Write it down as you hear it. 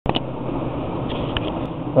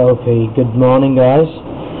Okay, good morning guys.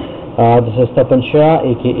 This is TAPAN SHAH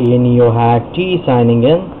aka NeoHack T signing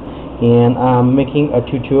in, and I'm making a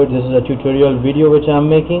tutorial. This is a tutorial video which I'm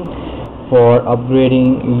making for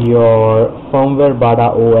upgrading your firmware,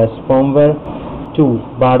 BADA OS firmware to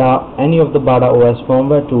BADA, any of the BADA OS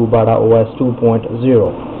firmware to BADA OS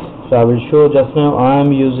 2.0. So I will show. Just now I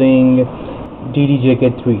am using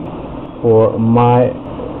DDJK3 for my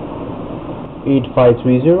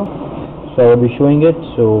 8530. So I will be showing it.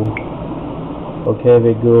 So okay,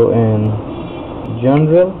 we go in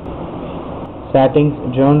general, settings,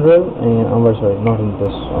 general, and I'm very sorry, not in this,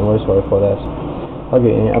 I'm very sorry for that.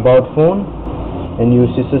 Okay, about phone, and use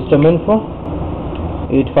the system info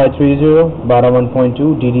 8530 BADA 1.2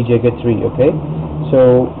 DDJK3. okay,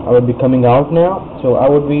 so I will be coming out now. So I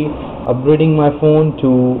would be upgrading my phone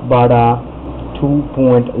to BADA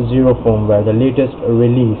 2.0 firmware, the latest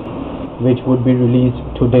release, which would be released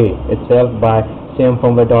today itself by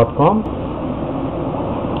samefirmware.com.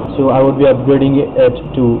 So I would be upgrading it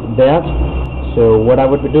to that. So what I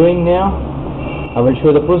would be doing now, I will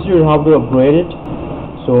show the procedure how to upgrade it.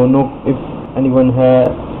 So if anyone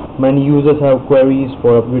many users have queries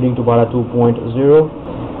for upgrading to BADA 2.0,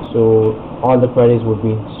 so all the queries would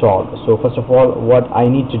be solved. So first of all, what I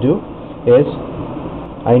need to do is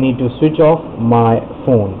I need to switch off my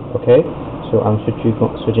phone. Okay, so I'm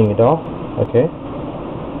switching it off. Okay,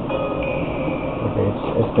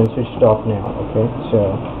 it's been switched off now.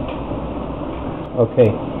 Okay,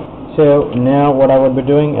 so now what I would be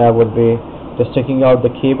doing, I would be just taking out the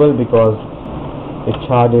cable because it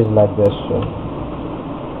charges like this, so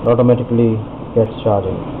it automatically gets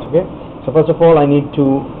charging. Okay, so first of all I need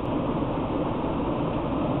to,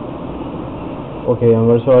 okay, I'm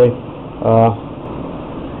very sorry,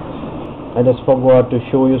 I just forgot to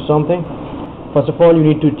show you something. First of all, you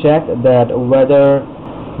need to check that whether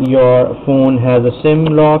your phone has a SIM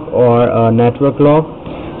lock or a network lock.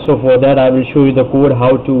 So for that I will show you the code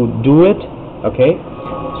how to do it. Okay,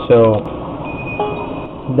 so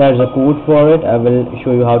there's a code for it. I will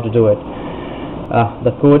show you how to do it.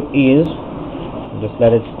 The code is, just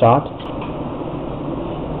let it starting.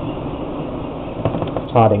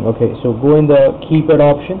 Okay, so go in the keypad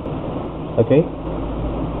option. Okay,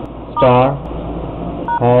 star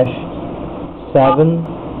hash 7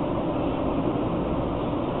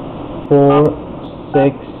 4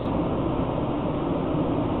 6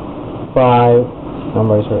 5. I'm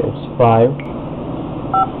very sorry, it's 5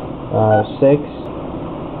 6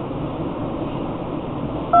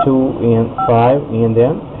 2 and 5, and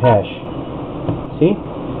then hash. See,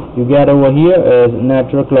 you get over here is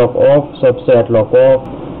network lock off, subset lock off,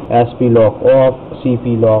 SP lock off,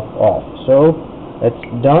 CP lock off. So it's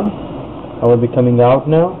done. I will be coming out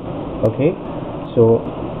now. Okay, so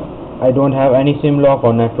I don't have any SIM lock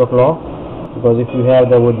or network lock, because if you have,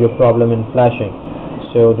 there would be a problem in flashing.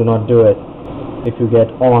 So do not do it if you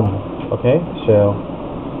get on. Okay, so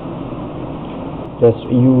just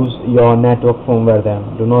use your network firmware then.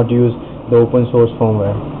 Do not use the open source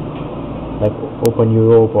firmware like Open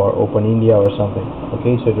Europe or Open India or something.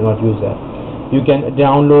 Okay, so do not use that. You can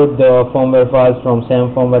download the firmware files from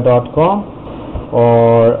samefirmware.com,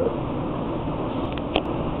 or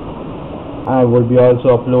I will be also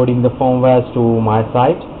uploading the firmwares to my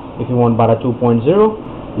site. If you want BADA 2.0,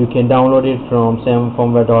 you can download it from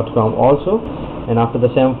samefirmware.com also, and after the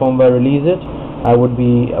samefirmware release it, I would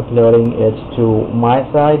be uploading it to my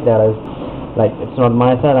site. That is, like, it's not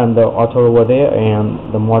my site, I'm the author over there and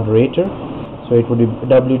the moderator, so it would be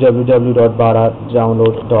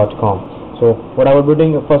www.badadownload.com. so what I will be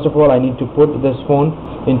doing, first of all I need to put this phone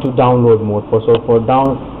into download mode. So for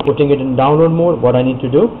putting it in download mode, what I need to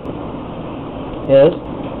do is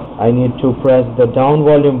I need to press the down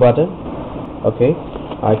volume button. Okay,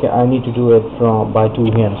 I need to do it by two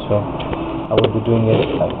hands, so I will be doing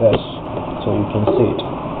it like this so you can see it.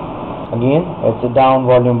 Again, it's the down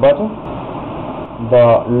volume button.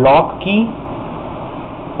 The lock key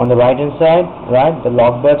on the right hand side, right, the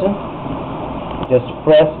lock button, just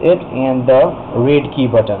press it, and the red key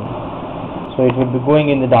button, so it will be going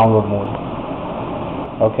in the download mode.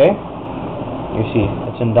 Okay, you see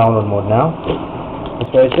it's in download mode now. It's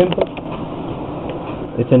very simple.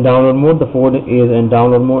 It's in download mode. The phone is in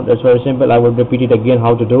download mode. It's very simple. I will repeat it again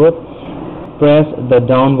how to do it. Press the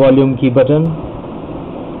down volume key button,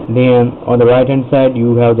 then on the right hand side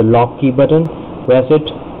you have the lock key button. Press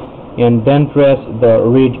it, and then press the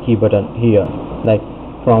red key button here, like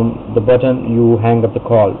from the button you hang up the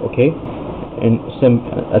call. Okay, and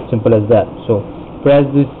as simple as that. So press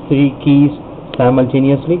these three keys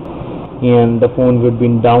simultaneously, and the phone would be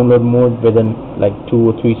in download mode within like 2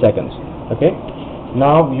 or 3 seconds. Okay,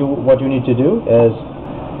 now what you need to do is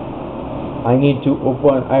I need to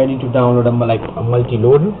download a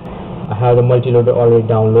multi-loader. I have the multi-loader already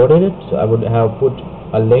downloaded it, so I would have put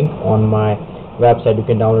a link on my website. You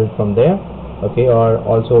can download it from there, okay, or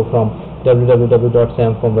also from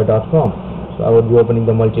www.samfirmware.com. So I would be opening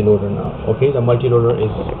the multi-loader now. Okay, the multi-loader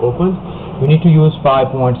is open. You need to use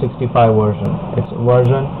 5.65 version. It's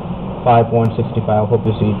version 5.65. I hope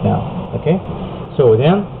you see it now. Okay, so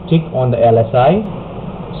then tick on the LSI.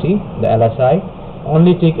 See the LSI,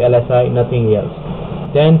 only tick LSI, nothing else.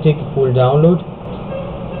 Then tick full download.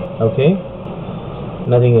 Okay,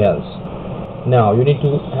 nothing else. Now you need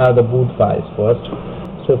to have the boot files first.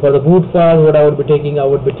 So for the boot files, what I would be taking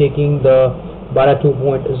the BADA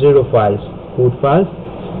 2.0 files, boot files.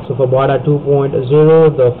 So for BADA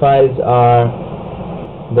 2.0, the files are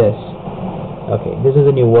this. Okay, this is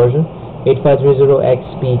a new version,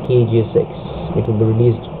 8530xpkg6. It will be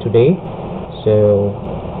released today, so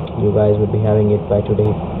you guys will be having it by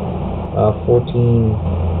today, 14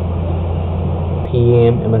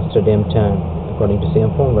 p.m. Amsterdam time, according to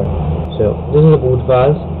SAM firmware. So this is the boot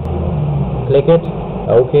files. Click it.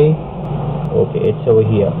 Okay, it's over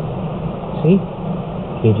here. See,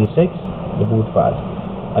 kg6, the boot files.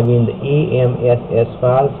 Again, the AMSS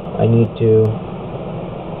files.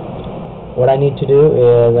 What I need to do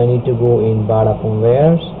is I need to go in BADA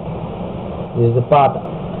firmwares. This is the path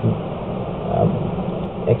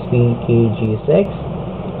xpkg6.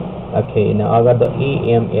 Okay, now I got the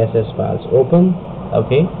AMSS files open.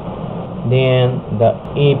 Okay, then the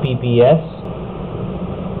APPS.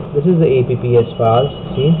 This is the APPS files.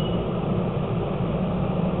 See,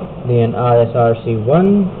 then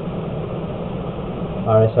RSRC1,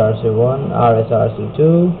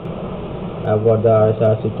 RSRC2. I've got the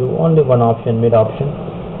RSRC2, only one option, mid option.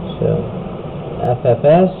 So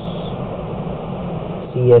FFS,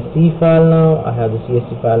 CSC file. Now I have the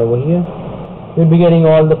CSC file over here. You'll be getting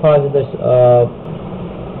all the files in this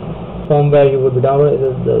firmware you would be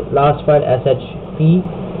downloading. The last file, SHP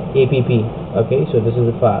app. Okay, so this is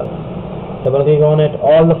the file. Double click on it.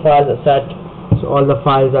 All the files are set. So all the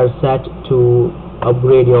files are set to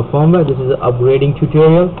upgrade your firmware. This is an upgrading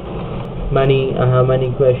tutorial. I have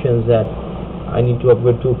many questions that I need to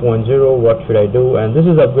upgrade 2.0. What should I do? And this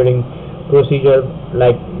is upgrading procedure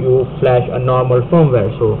like you flash a normal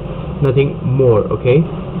firmware, so nothing more. Okay,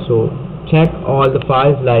 so check all the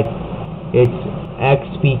files like it's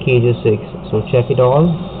xpkg6. So check it all.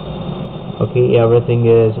 Okay, everything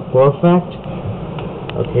is perfect.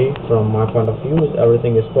 Okay, from my point of view,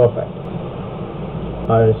 everything is perfect.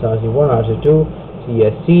 RSRC1, RSRC2,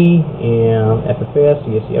 CSC, and FFS,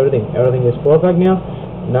 CSC, everything is perfect now.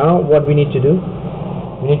 Now what we need to do,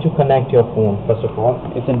 we need to connect your phone. First of all,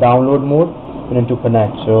 it's in download mode. We need to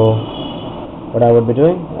connect. So what I would be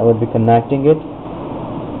doing, I would be connecting it.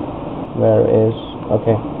 Where is,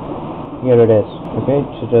 okay, here it is. Okay,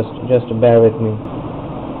 so just bear with me.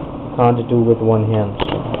 Can't do with one hand.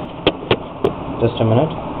 So just a minute.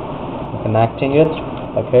 I'm connecting it.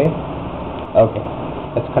 Okay,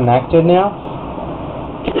 it's connected now.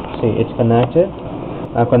 See, it's connected.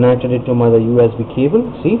 I've connected it to my USB cable.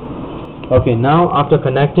 See, okay, now after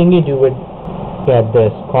connecting it, you would get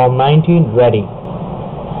this COM19 ready.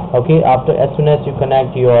 Okay, as soon as you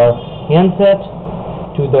connect your handset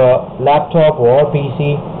to the laptop or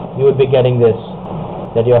PC, you will be getting this,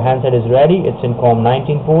 that your handset is ready. It's in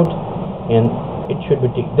COM19 port, and it should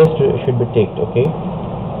be ticked. This should be ticked. Okay,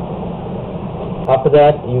 after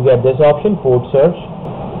that you get this option, port search.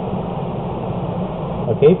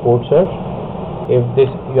 Okay, port search. If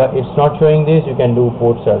it's not showing this, you can do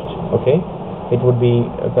port search. Okay, it would be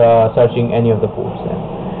searching any of the ports. Then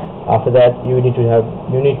after that you need to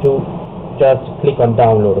just click on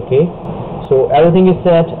download. Okay, so everything is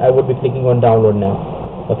set. I would be clicking on download now.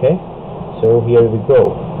 Okay, so here we go,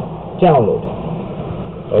 download.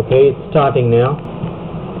 Okay, it's starting now.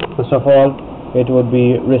 First of all, it would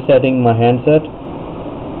be resetting my handset.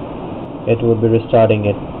 It would be restarting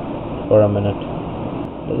it for a minute.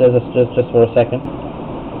 Just for a second.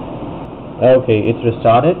 Okay, it's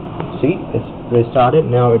restarted. See, it's restarted.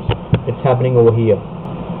 Now it's happening over here.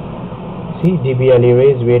 See, DBL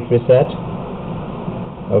erase, wait, reset.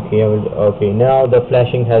 Okay, okay, now the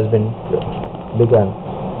flashing has been begun.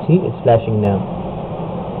 See, it's flashing now.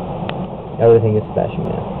 Everything is flashing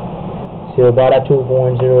now. So BADA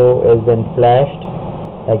 2.0 has been flashed,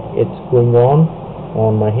 like it's going on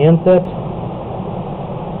my handset.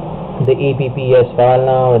 The APPS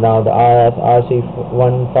file now the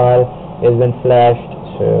RSRC1 file has been flashed,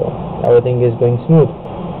 so everything is going smooth.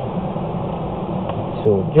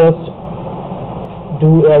 So just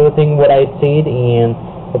do everything what I said, and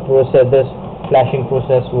this flashing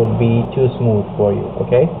process would be too smooth for you.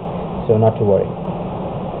 Okay, so not to worry,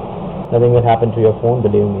 nothing will happen to your phone,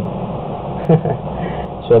 believe me.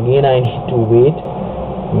 So again I need to wait,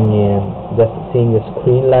 just seeing the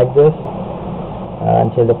screen like this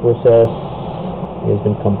until the process has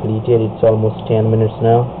been completed. It's almost 10 minutes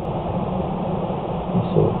now,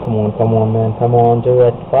 so come on man, come on, do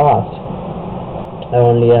it fast. I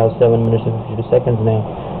only have 7 minutes and 52 seconds now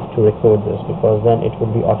to record this, because then it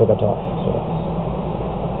would be auto cut off, so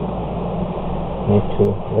need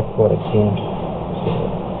to record again.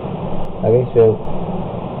 Okay, so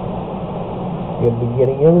you'll be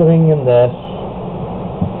getting everything in this.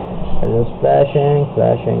 And it's flashing and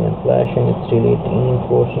flashing. It's still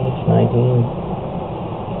 18%, 19.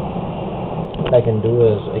 What I can do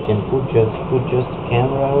is I can put just the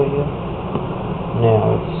camera over here.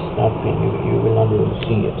 No, it's not being, you will not be able to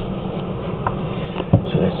see it.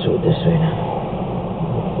 So let's do it this way now.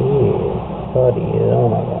 Okay, 30, oh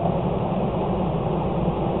my god.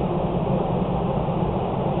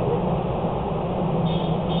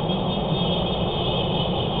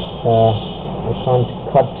 I can't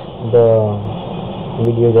cut the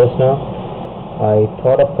video just now. I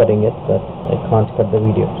thought of cutting it, but I can't cut the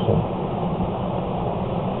video, so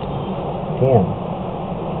damn.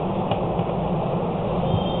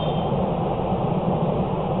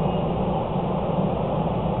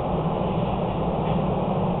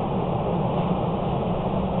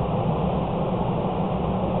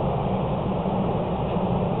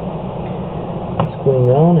 It's going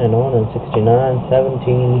on and 69,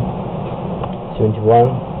 70,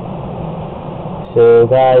 71. So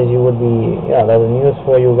guys, you would be, that's the news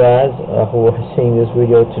for you guys who are seeing this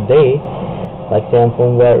video today. Like SAM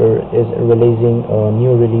firmware is releasing a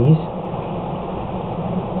new release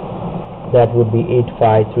that would be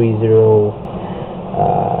 8530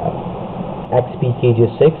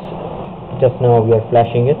 XPKG6. Just now we are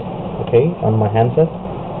flashing it, okay, on my handset.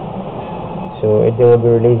 So they will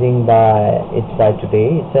be releasing by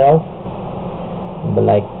today itself, but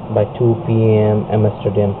like by 2 p.m.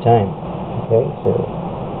 Amsterdam time. Okay, so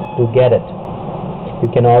to get it,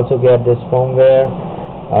 you can also get this firmware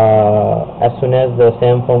as soon as the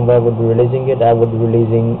SAM firmware would be releasing it. I would be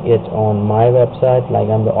releasing it on my website,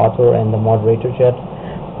 like I'm the author and the moderator chat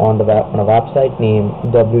on a website named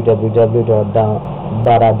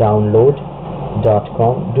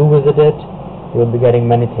www.badadownload.com. Do visit it. You will be getting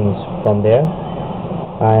many things from there.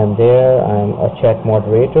 I am there. I'm a chat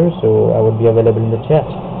moderator, so I would be available in the chat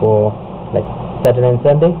for like Saturday and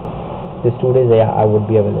Sunday. These 2 days, I would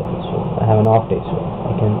be available. So I have an off day, so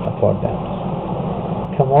I can afford that.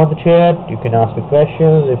 Come on the chat. You can ask me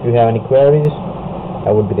questions if you have any queries.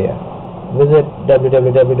 I would be there. Visit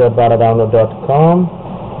www.badadownload.com.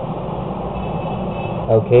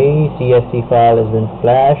 Okay, CSV file has been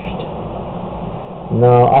flashed.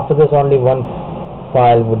 Now after this, only one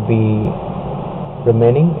file would be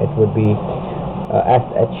remaining. It would be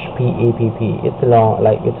SHPAPP. It's a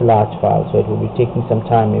large file, so it will be taking some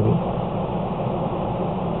time, maybe,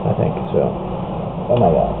 I think so. Oh my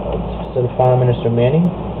god, it's still 5 minutes remaining.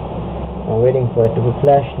 I'm waiting for it to be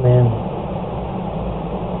flashed, man.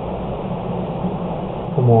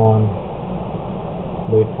 Come on,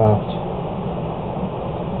 do it fast.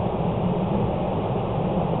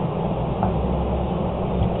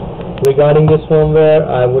 Regarding this firmware,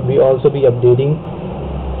 I would also be updating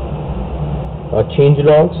change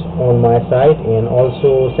logs on my site, and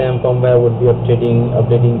also SAM firmware would be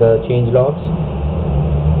updating the change logs.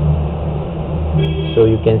 So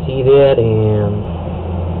you can see there, and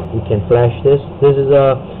you can flash this. This is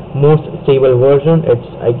a most stable version. It's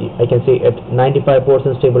I can say at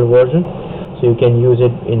 95% stable version. So you can use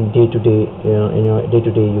it in day-to-day, in your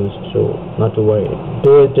day-to-day use. So not to worry.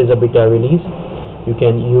 Though it is a beta release, you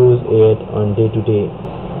can use it on day-to-day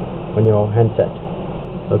on your handset.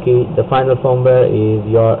 Okay, the final firmware is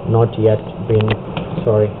not yet been,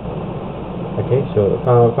 sorry. Okay, so the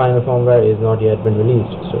final firmware is not yet been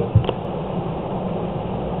released. So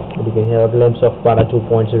you can have a glimpse of BADA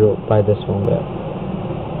 2.0 by this firmware.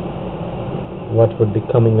 What would be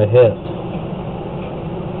coming ahead?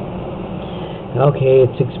 Okay,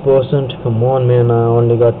 it's 6%. Come on, man! I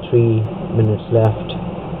only got 3 minutes left.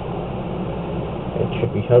 It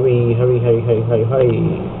should be hurry,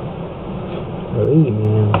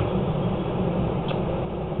 man.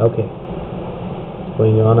 Okay, it's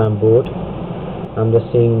going on. I'm bored. I'm just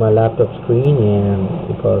seeing my laptop screen, and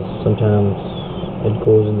because sometimes it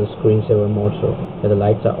goes in the screensaver mode, so the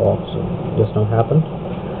lights are off, so it does not happen.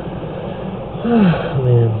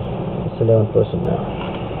 Man, it's 11% now.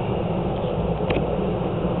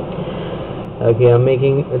 Okay, I'm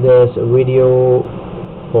making this video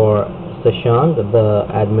for Shashank, the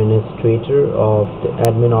administrator of the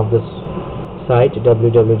admin of this site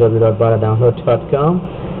www.badadownload.com,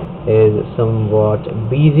 is somewhat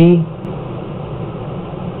busy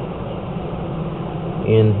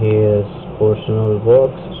in his personal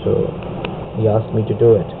work, so he asked me to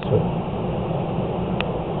do it. So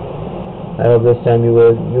I hope this time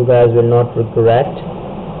you guys will not regret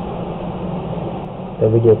the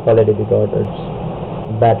video quality, because it's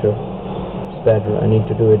better. I need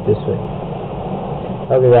to do it this way.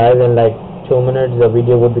 Okay guys, in like 2 minutes the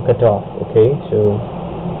video would be cut off. Okay, so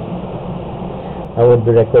I would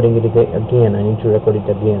be recording it again. I need to record it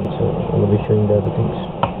again, so I will be showing the other things.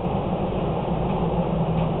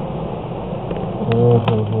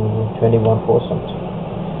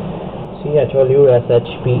 21%. See, I told you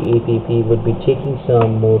SHAH would be taking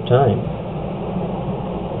some more time.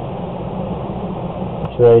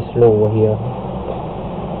 It's very slow over here.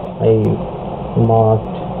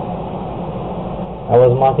 I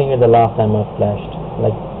was marking it the last time I flashed,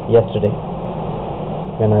 like yesterday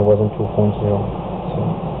when I was on 2.0. So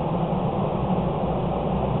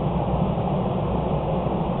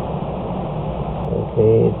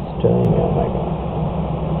okay, it's turning. Oh my god,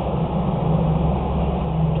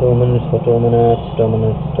 2 minutes for 2 minutes, 2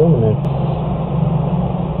 minutes, 2 minutes.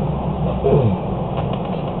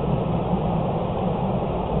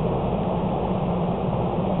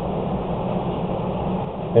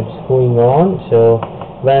 It's going on. So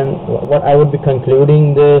what I would be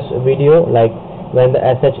concluding this video, like when the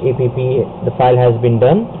SHAH the file has been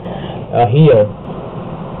done, here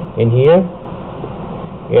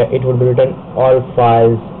it would be written all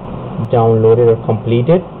files downloaded or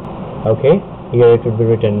completed. Okay, here it would be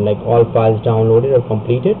written like all files downloaded or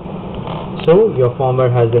completed. So your firmware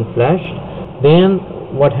has been flashed. Then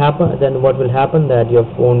what will happen that your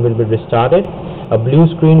phone will be restarted. A blue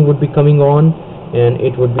screen would be coming on, and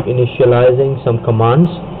it would be initializing some commands.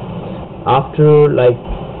 After like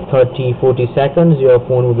 30-40 seconds your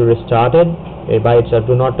phone will be restarted by itself.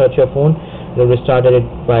 Do not touch your phone, it will restart it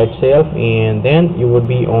by itself, and then you would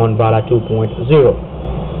be on BADA 2.0.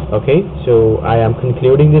 okay, so I am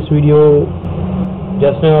concluding this video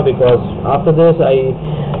just now, because after this I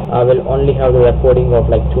will only have the recording of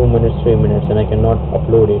like 2 minutes, 3 minutes, and I cannot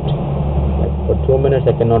upload it. Like for 2 minutes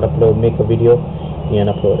I cannot make a video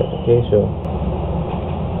and upload it. Okay, so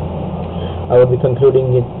I will be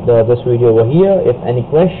concluding this video over here. If any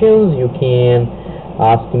questions you can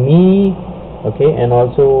ask me. Okay, and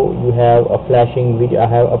also you have a flashing video. I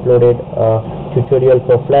have uploaded a tutorial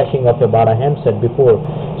for flashing of your BADA handset before,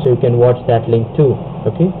 so you can watch that link too.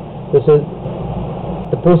 Okay, this is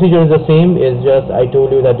the procedure is the same. Is just I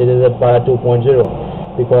told you that this is at BADA 2.0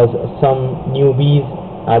 because some newbies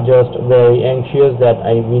are just very anxious that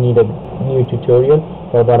we need a new tutorial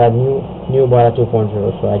for BADA new BADA 2.0,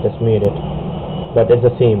 so I just made it. But it's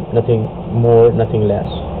the same, nothing more, nothing less.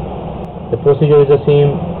 The procedure is the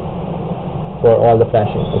same for all the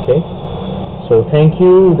flashing. Okay, so thank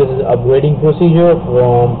you. This is upgrading procedure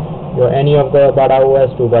from any of the BADA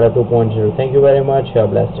OS to BADA 2.0. Thank you very much.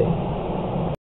 Have a blessed day.